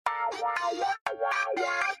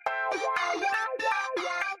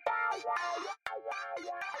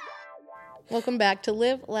Welcome back to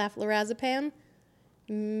Live, Laugh, Lorazepam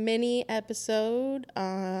mini episode.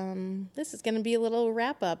 This is going to be a little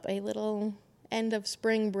wrap up, a little end of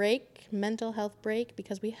spring break, mental health break,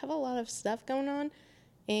 because we have a lot of stuff going on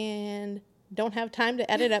and don't have time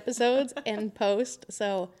to edit episodes and post.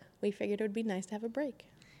 So we figured it would be nice to have a break.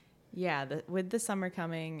 Yeah, with the summer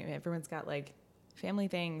coming, everyone's got like family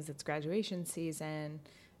things. It's graduation season.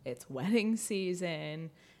 It's wedding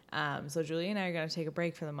season. So Julie and I are going to take a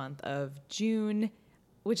break for the month of June,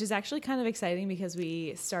 which is actually kind of exciting because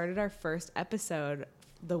we started our first episode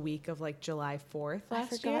the week of like July 4th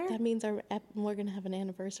last year. That means we're going to have an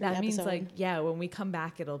anniversary episode. That means like, yeah, when we come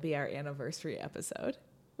back, it'll be our anniversary episode,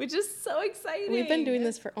 which is so exciting. We've been doing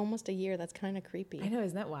this for almost a year. That's kind of creepy. I know,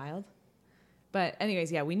 isn't that wild? But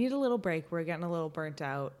anyways, yeah, we need a little break. We're getting a little burnt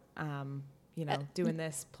out. Doing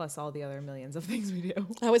this plus all the other millions of things we do.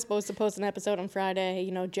 I was supposed to post an episode on Friday.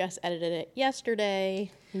 Jess edited it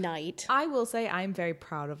yesterday night. I will say I'm very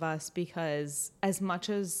proud of us because as much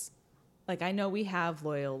as, like, I know we have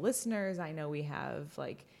loyal listeners. I know we have,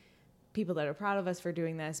 like, people that are proud of us for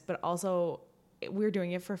doing this. But also, we're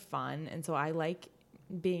doing it for fun. And so I like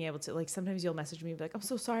being able to, like, sometimes you'll message me and be like, I'm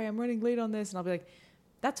so sorry, I'm running late on this. And I'll be like,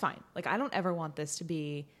 that's fine. Like, I don't ever want this to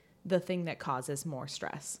be the thing that causes more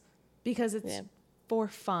stress. Because it's for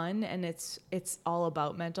fun and it's all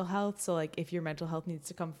about mental health. So like if your mental health needs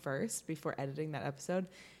to come first before editing that episode,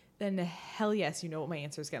 then hell yes, you know what my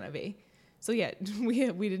answer is going to be. So yeah,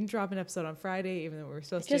 we didn't drop an episode on Friday even though we were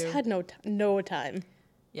supposed to. Just had no time.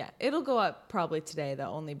 Yeah, it'll go up probably today though,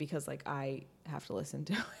 only because like I have to listen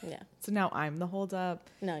to it. Yeah. So now I'm the hold up.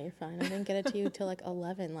 No, you're fine. I didn't get it to you till like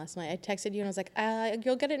 11 last night. I texted you and I was like,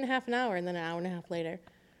 you'll get it in half an hour, and then an hour and a half later.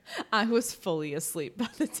 I was fully asleep by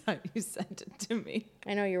the time you sent it to me.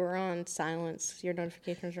 I know you were on silence. Your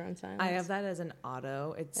notifications are on silence. I have that as an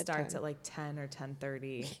auto. It starts at like 10 or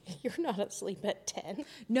 10:30. You're not asleep at 10.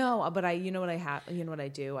 No, but you know what I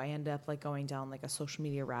do? I end up like going down like a social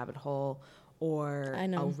media rabbit hole, or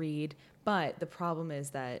I'll read. But the problem is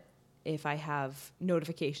that if I have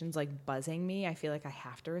notifications like buzzing me, I feel like I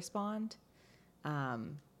have to respond.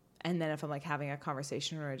 And then if I'm like having a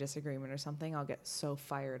conversation or a disagreement or something, I'll get so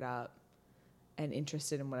fired up and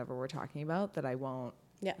interested in whatever we're talking about that I won't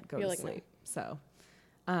go to sleep. No.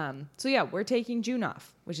 So yeah, we're taking June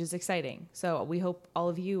off, which is exciting. So we hope all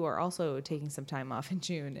of you are also taking some time off in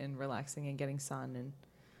June and relaxing and getting sun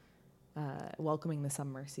and welcoming the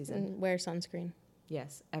summer season. And wear sunscreen.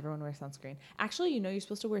 Yes, everyone wear sunscreen. Actually, you're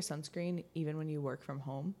supposed to wear sunscreen even when you work from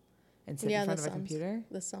home and sit in front of a computer.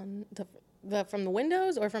 The sun, from the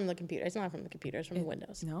windows or from the computer? It's not from the computer, it's from the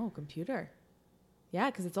windows. No, computer. Yeah,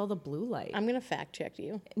 because it's all the blue light. I'm going to fact check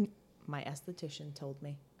you. My esthetician told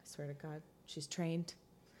me. I swear to God. She's trained.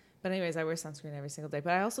 But anyways, I wear sunscreen every single day.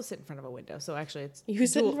 But I also sit in front of a window. So actually it's You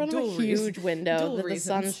sit in front of a huge window that the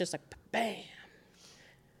sun's just like, bam.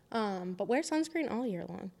 But wear sunscreen all year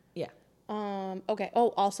long. Yeah. Okay.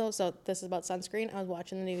 Oh, also, so this is about sunscreen. I was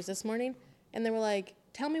watching the news this morning, and they were like,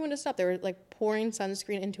 tell me when to stop. They were like pouring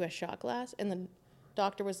sunscreen into a shot glass, and the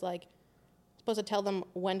doctor was like supposed to tell them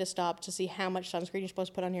when to stop to see how much sunscreen you're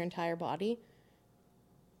supposed to put on your entire body.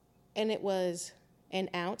 And it was an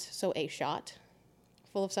ounce, so a shot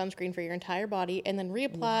full of sunscreen for your entire body, and then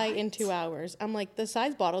reapply in 2 hours. I'm like, the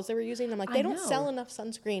size bottles they were using, I'm like, they don't sell enough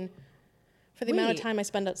sunscreen for the amount of time I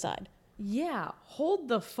spend outside. Yeah, hold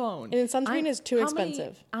the phone. And sunscreen is too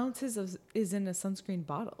expensive. How many ounces is in a sunscreen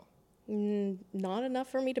bottle? Not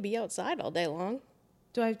enough for me to be outside all day long.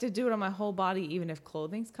 Do I have to do it on my whole body even if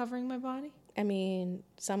clothing's covering my body? I mean,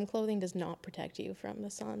 some clothing does not protect you from the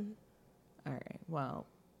sun. All right, well,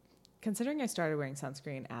 considering I started wearing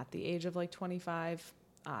sunscreen at the age of like 25,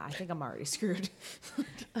 I think I'm already screwed.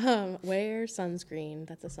 Wear sunscreen.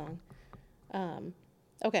 That's a song.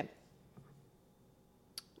 Okay.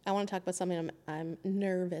 I want to talk about something I'm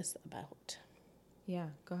nervous about. Yeah,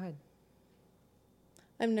 go ahead.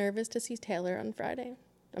 I'm nervous to see Taylor on Friday.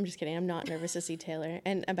 I'm just kidding. I'm not nervous to see Taylor.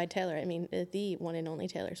 And by Taylor, I mean the one and only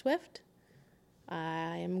Taylor Swift.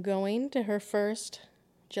 I am going to her first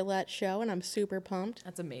Gillette show, and I'm super pumped.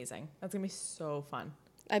 That's amazing. That's going to be so fun.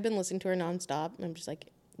 I've been listening to her nonstop, and I'm just like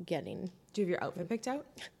getting... Do you have your outfit picked out?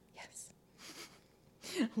 Yes.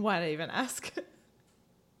 Why did I even ask?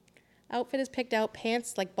 Outfit is picked out.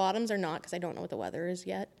 Pants, like bottoms are not, because I don't know what the weather is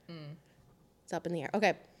yet. It's up in the air.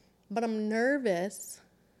 Okay. But I'm nervous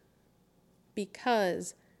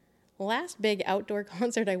because last big outdoor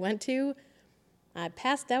concert I went to, I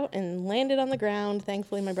passed out and landed on the ground.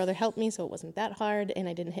 Thankfully, my brother helped me, so it wasn't that hard, and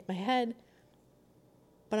I didn't hit my head.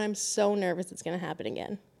 But I'm so nervous it's going to happen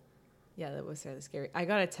again. Yeah, that was really scary. I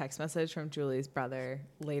got a text message from Julie's brother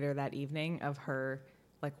later that evening of her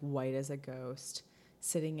like white as a ghost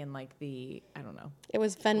sitting in like the, I don't know. It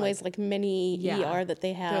was Fenway's like mini ER that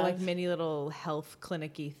they have. They're like mini little health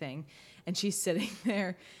clinic-y thing. And she's sitting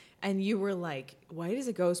there and you were like white as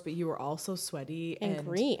a ghost, but you were also sweaty and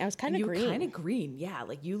green. I was kind of green. Kind of green. Yeah.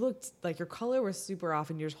 Like you looked like your color was super off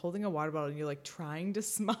and you're just holding a water bottle and you're like trying to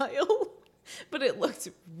smile, but it looked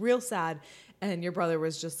real sad. And your brother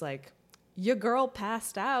was just like, your girl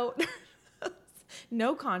passed out.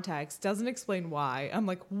 No context. Doesn't explain why. I'm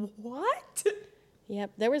like, what?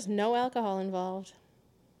 Yep. There was no alcohol involved.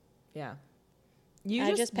 Yeah.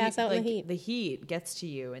 I just pass out in like, the heat. The heat gets to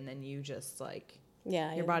you and then you just like,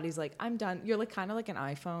 yeah, your body's like, I'm done. You're like kind of like an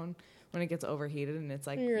iPhone when it gets overheated and it's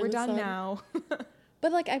like, You're we're done now.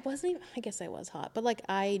 But like, I wasn't even, I guess I was hot, but like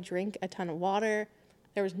I drink a ton of water.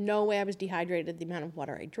 There was no way I was dehydrated the amount of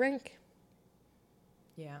water I drink.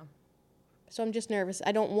 Yeah. So I'm just nervous.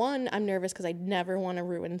 I'm nervous because I never want to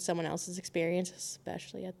ruin someone else's experience,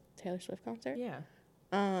 especially at Taylor Swift concert. Yeah.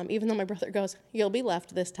 Even though my brother goes, you'll be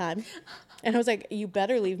left this time. And I was like, you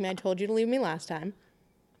better leave me. I told you to leave me last time.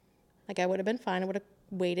 Like, I would have been fine. I would have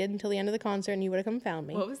waited until the end of the concert and you would have come and found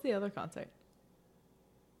me. What was the other concert?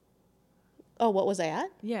 Oh, what was I at?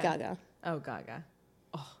 Yeah. Gaga. Oh, Gaga.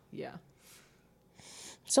 Oh, yeah.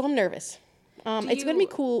 So I'm nervous. It's going to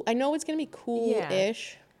be cool. I know it's going to be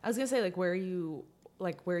cool-ish. Yeah. I was going to say, like, where are you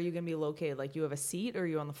going to be located? Like, you have a seat or are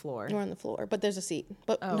you on the floor? We're on the floor, but there's a seat.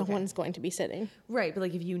 But no one's going to be sitting. Right, but,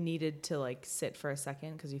 like, if you needed to, like, sit for a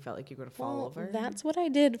second because you felt like you were going to fall over. That's what I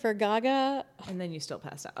did for Gaga. And then you still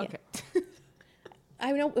passed out. Yeah. Okay.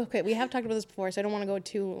 I know, okay, we have talked about this before, so I don't want to go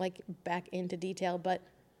too, like, back into detail, but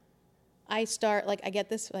I get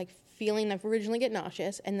this, like, feeling of originally get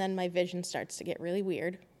nauseous, and then my vision starts to get really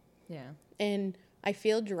weird. Yeah. And I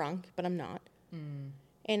feel drunk, but I'm not.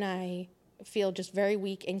 And I feel just very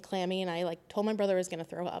weak and clammy, and I, like, told my brother I was going to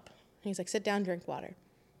throw up. And he's like, sit down, drink water.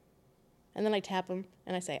 And then I tap him,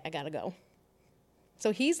 and I say, I got to go.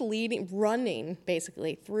 So he's running,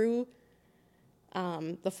 basically, through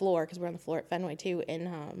the floor, because we're on the floor at Fenway, too,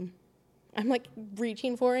 and I'm, like,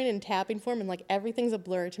 reaching for it and tapping for him, and, like, everything's a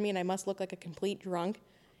blur to me, and I must look like a complete drunk.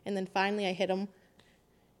 And then finally I hit him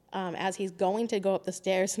as he's going to go up the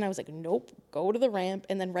stairs, and I was like, nope, go to the ramp.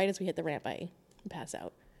 And then right as we hit the ramp, I pass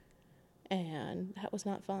out. And that was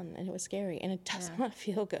not fun, and it was scary, and it does not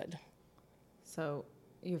feel good. So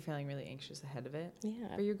you're feeling really anxious ahead of it? Yeah.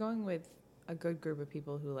 But you're going with a good group of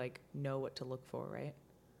people who, like, know what to look for, right?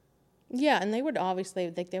 Yeah, and they would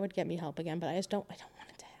obviously, like, they would get me help again, but I don't want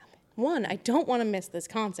it to happen. One, I don't want to miss this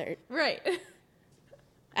concert. Right.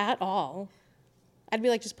 At all. I'd be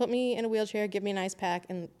like, just put me in a wheelchair, give me an ice pack,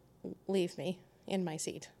 and leave me in my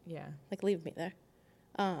seat. Yeah. Like, leave me there.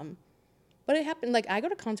 But it happened, like, I go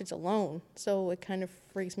to concerts alone, so it kind of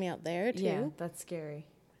freaks me out there, too. Yeah, that's scary.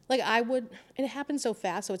 Like, it happens so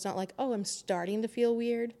fast, so it's not like, oh, I'm starting to feel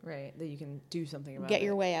weird. Right, that you can do something about it. Get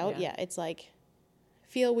your way out. Yeah, it's like,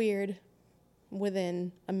 feel weird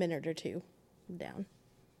within a minute or two down.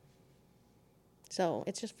 So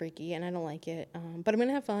it's just freaky, and I don't like it. But I'm going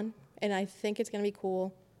to have fun, and I think it's going to be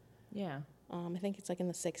cool. Yeah. I think it's like in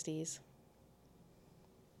the 60s.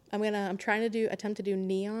 I'm trying to attempt to do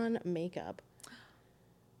neon makeup.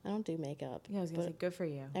 I don't do makeup. Yeah, I was going to say, good for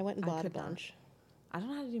you. I went and bought a bunch. I don't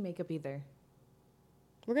know how to do makeup either.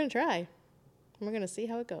 We're going to try. We're going to see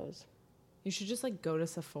how it goes. You should just, like, go to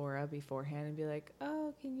Sephora beforehand and be like,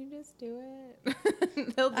 oh, can you just do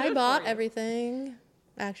it? They'll do I it bought for you. everything.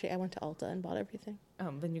 Actually, I went to Ulta and bought everything.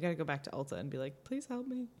 Then you got to go back to Ulta and be like, please help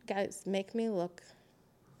me. Guys, make me look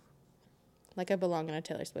like I belong in a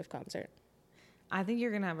Taylor Swift concert. I think you're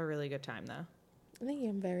going to have a really good time, though. I think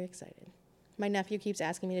I'm very excited. My nephew keeps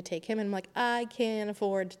asking me to take him, and I'm like, I can't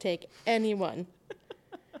afford to take anyone.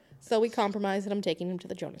 So we compromised, and I'm taking him to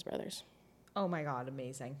the Jonas Brothers. Oh, my God.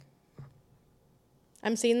 Amazing.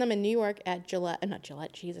 I'm seeing them in New York at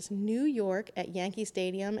New York at Yankee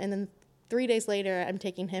Stadium, and then 3 days later, I'm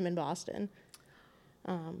taking him in Boston.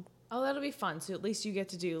 Oh, that'll be fun. So at least you get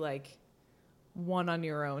to do, like, one on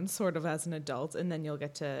your own, sort of as an adult, and then you'll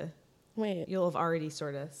get to... You'll have already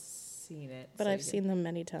sort of seen it. But I've seen them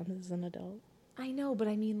many times as an adult. I know, but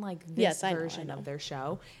I mean, like, this version of their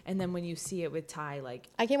show. And then when you see it with Ty, like...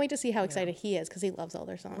 I can't wait to see how excited he is, because he loves all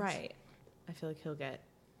their songs. Right. I feel like he'll get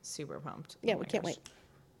super pumped. Yeah, we can't wait.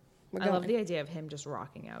 I love the idea of him just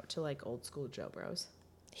rocking out to, like, old school Joe Bros.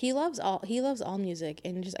 He loves all music,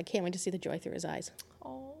 and I can't wait to see the joy through his eyes.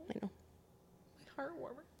 Oh. I know. My heart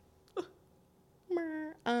warmer.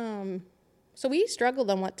 So we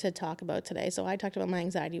struggled on what to talk about today. So I talked about my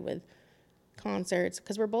anxiety with concerts,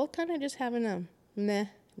 because we're both kind of just having a meh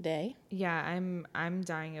day. Yeah, I'm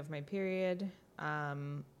dying of my period.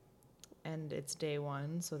 And it's day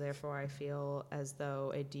 1, so therefore I feel as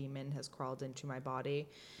though a demon has crawled into my body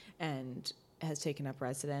and has taken up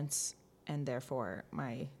residence, and therefore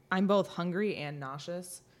I'm both hungry and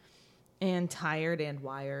nauseous and tired and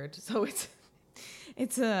wired. So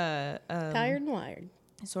it's a Tired and wired.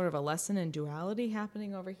 sort of a lesson in duality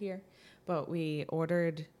happening over here. But we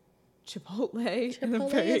ordered Chipotle, and I'm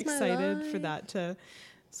Chipotle very is my excited for life. that to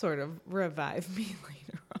sort of revive me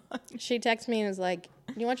later on. She texted me and was like,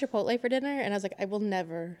 "You want Chipotle for dinner?" And I was like, "I will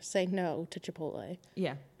never say no to Chipotle."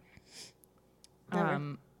 Yeah.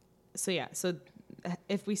 Never. So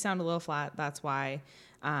if we sound a little flat, that's why.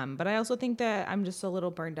 But I also think that I'm just a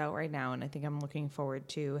little burned out right now, and I think I'm looking forward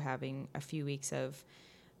to having a few weeks of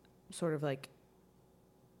sort of like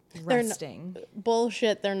They're resting.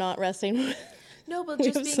 Bullshit. They're not resting. No, but We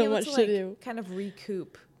just have being so able much to to like do. kind of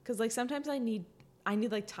recoup, because like sometimes I need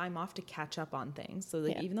like time off to catch up on things. So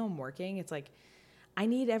like Yeah. even though I'm working, it's like I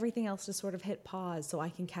need everything else to sort of hit pause so I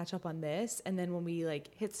can catch up on this, and then when we like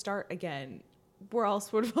hit start again, we're all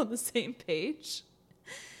sort of on the same page.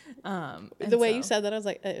 The way you said that, I was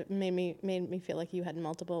like, it made me feel like you had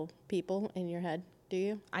multiple people in your head. Do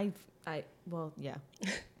you? Well, yeah.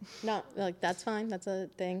 Not like that's fine. That's a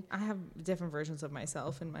thing. I have different versions of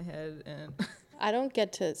myself in my head, and I don't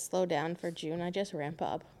get to slow down for June. I just ramp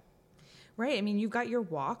up. right. I mean, you've got your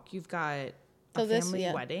walk, you've got So a family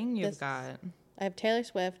yeah, wedding, you've this- got I have Taylor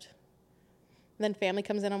Swift. Then family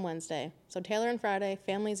comes in on Wednesday. So Taylor on Friday,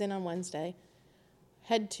 family's in on Wednesday.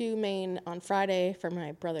 Head to Maine on Friday for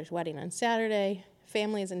my brother's wedding on Saturday.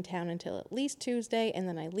 Family is in town until at least Tuesday, and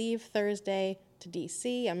then I leave Thursday to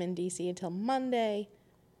DC. I'm in DC until Monday.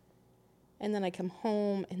 And then I come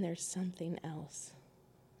home and there's something else.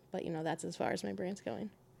 But that's as far as my brain's going.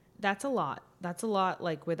 that's a lot. That's a lot,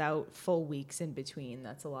 like without full weeks in between.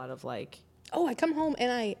 That's a lot of like. Oh, I come home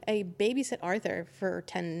and I babysit Arthur for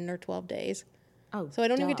 10 or 12 days. Oh, So I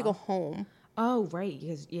don't even get to go home. Oh, right.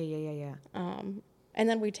 Because yeah. And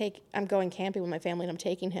then I'm going camping with my family and I'm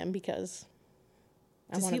taking him because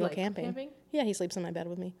I Does want he to go like camping. Yeah, he sleeps in my bed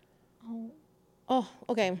with me. Oh,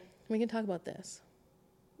 okay. We can talk about this.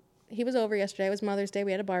 He was over yesterday. It was Mother's Day.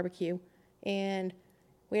 We had a barbecue. And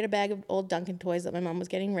we had a bag of old Duncan toys that my mom was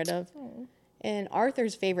getting rid of. Oh. And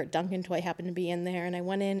Arthur's favorite Duncan toy happened to be in there. And I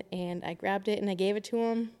went in and I grabbed it and I gave it to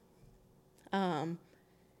him.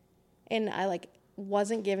 And I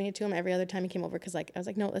wasn't giving it to him every other time he came over because I was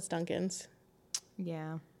like, no, that's Duncan's.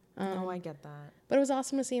 Yeah. No, I get that. But it was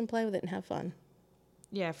awesome to see him play with it and have fun.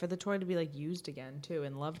 Yeah, for the toy to be like used again too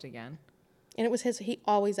and loved again. And it was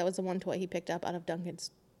that was the one toy he picked up out of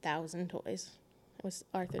Duncan's 1,000 toys. It was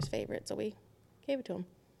Arthur's favorite, so we gave it to him.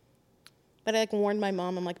 But I warned my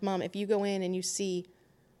mom. I'm like, Mom, if you go in and you see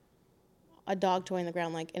a dog toy on the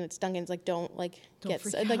ground, and it's Duncan's, don't freak don't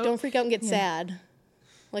out. freak out and get Yeah. sad.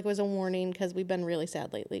 It was a warning because we've been really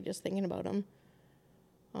sad lately just thinking about him.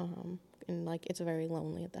 And it's very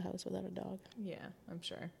lonely at the house without a dog. Yeah, I'm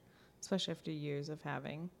sure. Especially after years of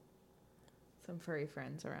having some furry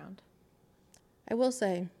friends around. I will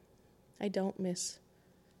say, I don't miss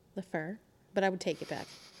the fur, but I would take it back.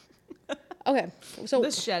 Okay, so The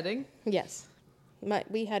shedding. yes,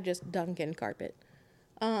 we had just Duncan carpet.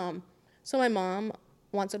 So my mom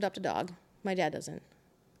wants to adopt a dog. My dad doesn't.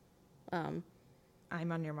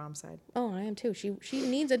 I'm on your mom's side. Oh, I am too. She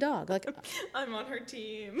needs a dog. I'm on her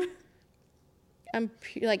team.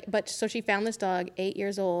 But so she found this dog, 8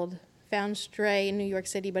 years old, found stray in New York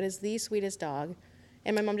City, but is the sweetest dog,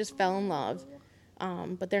 and my mom just fell in love.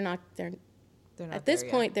 But they're not. They're They're not at this there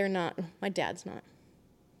point they're not. My dad's not.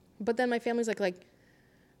 But then my family's like,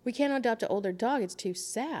 we can't adopt an older dog. It's too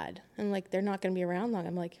sad, and they're not going to be around long.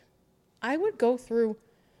 I'm like, I would go through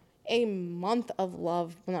a month of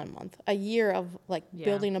love, well, not a month, a year of Yeah.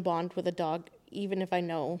 building a bond with a dog, even if I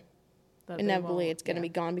know That they inevitably won't- it's going to yeah. be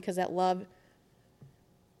gone, because that love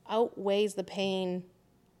outweighs the pain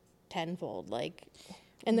tenfold.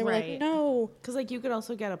 And they were Right. like, no. Because you could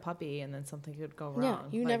also get a puppy and then something could go wrong.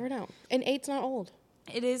 Yeah, you never know. And 8's not old.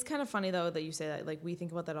 It is kind of funny though that you say that. We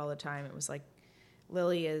think about that all the time. It was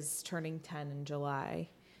Lily is turning 10 in July,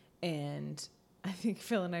 and I think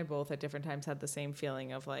Phil and I both at different times had the same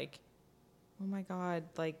feeling of oh my God,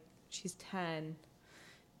 she's 10,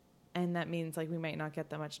 and that means we might not get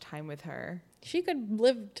that much time with her. She could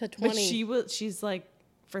live to 20. But she's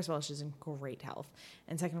first of all, she's in great health,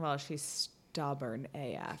 and second of all, she's stubborn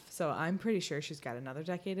AF. So I'm pretty sure she's got another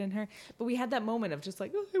decade in her. But we had that moment of just oh,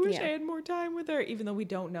 I wish Yeah. I had more time with her, even though we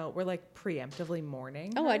don't know. We're preemptively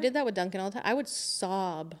mourning. Oh, her. I did that with Duncan all the time. I would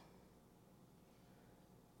sob.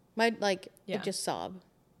 Yeah. Just sob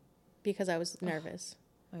because I was nervous.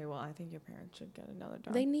 Okay, well, I think your parents should get another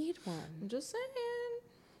dog. They need one. I'm just saying.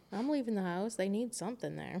 I'm leaving the house. They need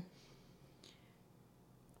something there.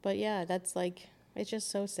 But yeah, that's like, it's just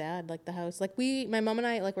so sad. Like the house, like my mom and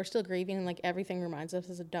I, like we're still grieving, and like everything reminds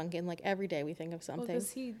us of Duncan. Like every day we think of something. Well,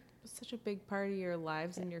 because he was such a big part of your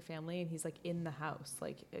lives and your family, and he's like in the house.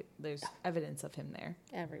 Like there's evidence of him there.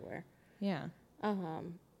 Everywhere. Yeah.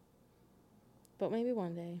 But maybe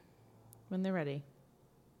one day. When they're ready.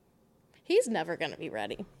 He's never going to be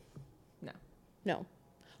ready. No. No.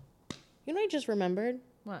 You know what I just remembered?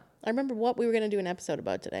 What? I remember what we were going to do an episode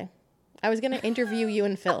about today. I was going to interview you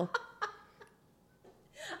and Phil.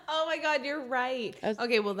 Oh my God, you're right.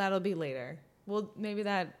 Okay, well, that'll be later. Well, maybe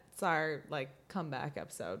that's our like comeback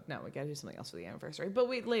episode. No, we got to do something else for the anniversary. But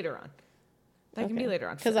wait, later on. That can be later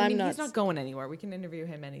on. Because he's not going anywhere. We can interview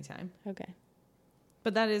him anytime. Okay.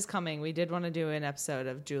 But that is coming. We did want to do an episode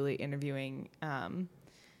of Julie interviewing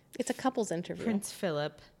it's a couples interview. Prince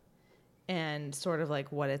Philip and sort of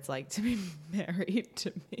like what it's like to be married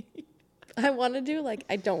to me. I want to do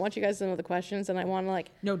I don't want you guys to know the questions, and I want to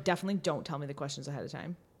No, definitely don't tell me the questions ahead of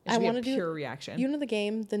time. I want to do pure reaction. You know the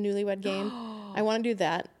game, the Newlywed Game? I want to do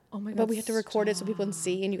that. Oh my God. But we have to record it so people can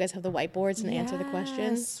see, and you guys have the whiteboards and answer the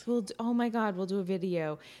questions. Oh my God, we'll do a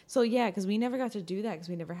video. So yeah, because we never got to do that because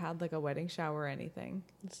we never had like a wedding shower or anything.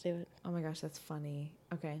 Let's do it. Oh my gosh, that's funny.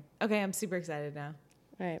 Okay, I'm super excited now.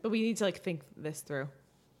 All right. But we need to like think this through.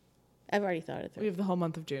 I've already thought it through. We have the whole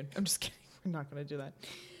month of June. I'm just kidding. We're not going to do that.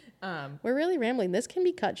 We're really rambling. This can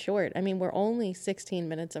be cut short. I mean, we're only 16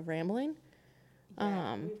 minutes of rambling.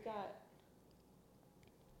 Yeah, we've got...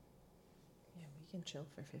 Yeah, we can chill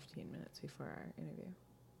for 15 minutes before our interview.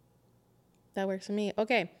 That works for me.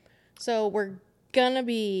 Okay, so we're going to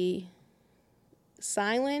be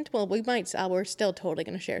silent. Well, we're still totally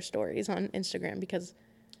going to share stories on Instagram because...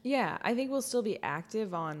 Yeah, I think we'll still be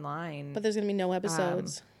active online. But there's going to be no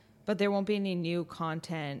episodes. But there won't be any new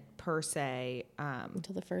content per se.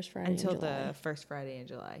 Until the first Friday the first Friday in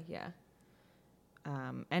July, yeah.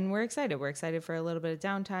 And we're excited. We're excited for a little bit of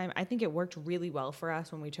downtime. I think it worked really well for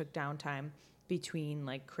us when we took downtime between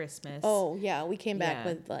like Christmas. Oh, yeah. We came back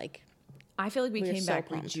with like... I feel like we came back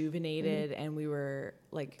rejuvenated and we were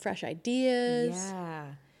like... fresh ideas. Yeah.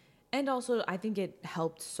 And also, I think it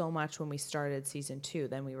helped so much when we started season 2.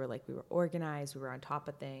 Then we were organized, we were on top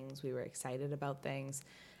of things, we were excited about things.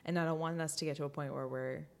 And I don't want us to get to a point where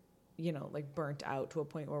we're, like burnt out to a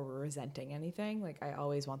point where we're resenting anything. Like, I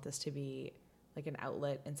always want this to be like an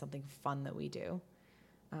outlet and something fun that we do.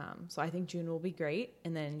 So I think June will be great.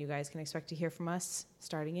 And then you guys can expect to hear from us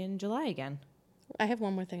starting in July again. I have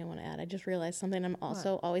one more thing I want to add. I just realized something I'm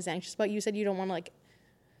also always anxious about. You said you don't want to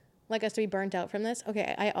like us to be burnt out from this.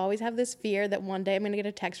 Okay, I always have this fear that one day I'm going to get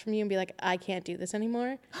a text from you and be like, I can't do this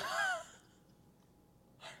anymore.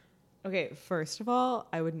 Okay, first of all,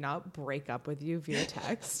 I would not break up with you via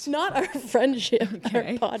text. Not our friendship,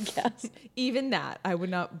 okay. Our podcast. Even that, I would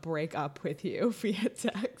not break up with you via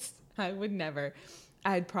text. I would never.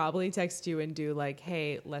 I'd probably text you and do like,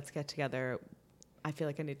 hey, let's get together. I feel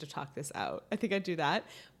like I need to talk this out. I think I'd do that.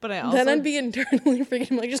 But I also... Then I'd be internally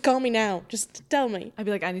freaking like, just call me now. Just tell me. I'd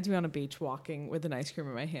be like, I need to be on a beach walking with an ice cream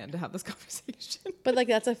in my hand to have this conversation. But like,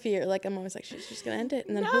 that's a fear. Like, I'm always like, she's just going to end it.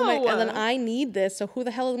 And then and then I need this. So who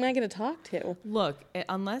the hell am I going to talk to? Look,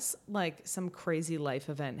 unless like some crazy life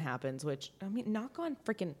event happens, which, I mean, knock on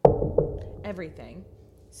freaking everything.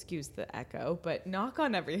 Excuse the echo, but knock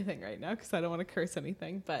on everything right now because I don't want to curse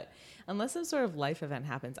anything. But unless some sort of life event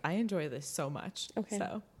happens, I enjoy this so much. Okay.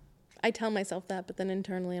 So I tell myself that, but then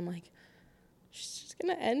internally I'm like, she's just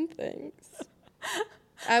going to end things.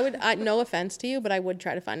 No offense to you, but I would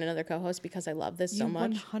try to find another co-host because I love this so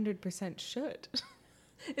much. 100% should.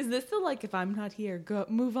 Is this the like, if I'm not here,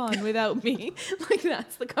 move on without me? Like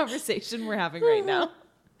that's the conversation we're having right now.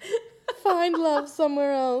 Find love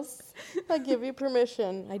somewhere else. I give you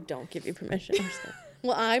permission. I don't give you permission.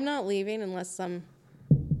 Well, I'm not leaving unless some...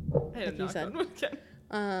 like you said.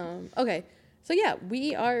 Okay. So yeah,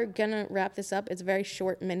 we are going to wrap this up. It's a very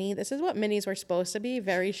short mini. This is what minis were supposed to be.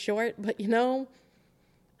 Very short. But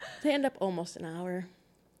they end up almost an hour.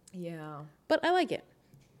 Yeah. But I like it.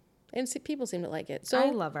 And people seem to like it. So I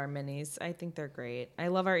love our minis. I think they're great. I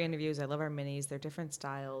love our interviews. I love our minis. They're different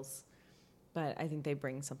styles. But I think they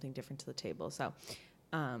bring something different to the table. So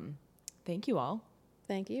thank you all.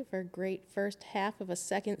 Thank you for a great first half of a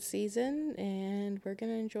second season. And we're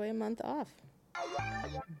going to enjoy a month off.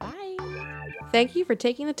 Bye. Thank you for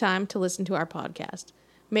taking the time to listen to our podcast.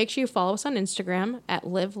 Make sure you follow us on Instagram at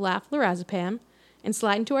livelaughlorazepam and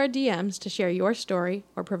slide into our DMs to share your story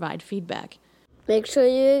or provide feedback. Make sure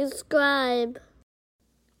you subscribe.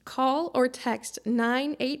 Call or text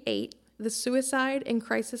 988 the Suicide and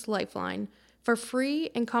Crisis Lifeline for free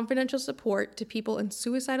and confidential support to people in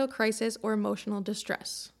suicidal crisis or emotional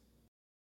distress.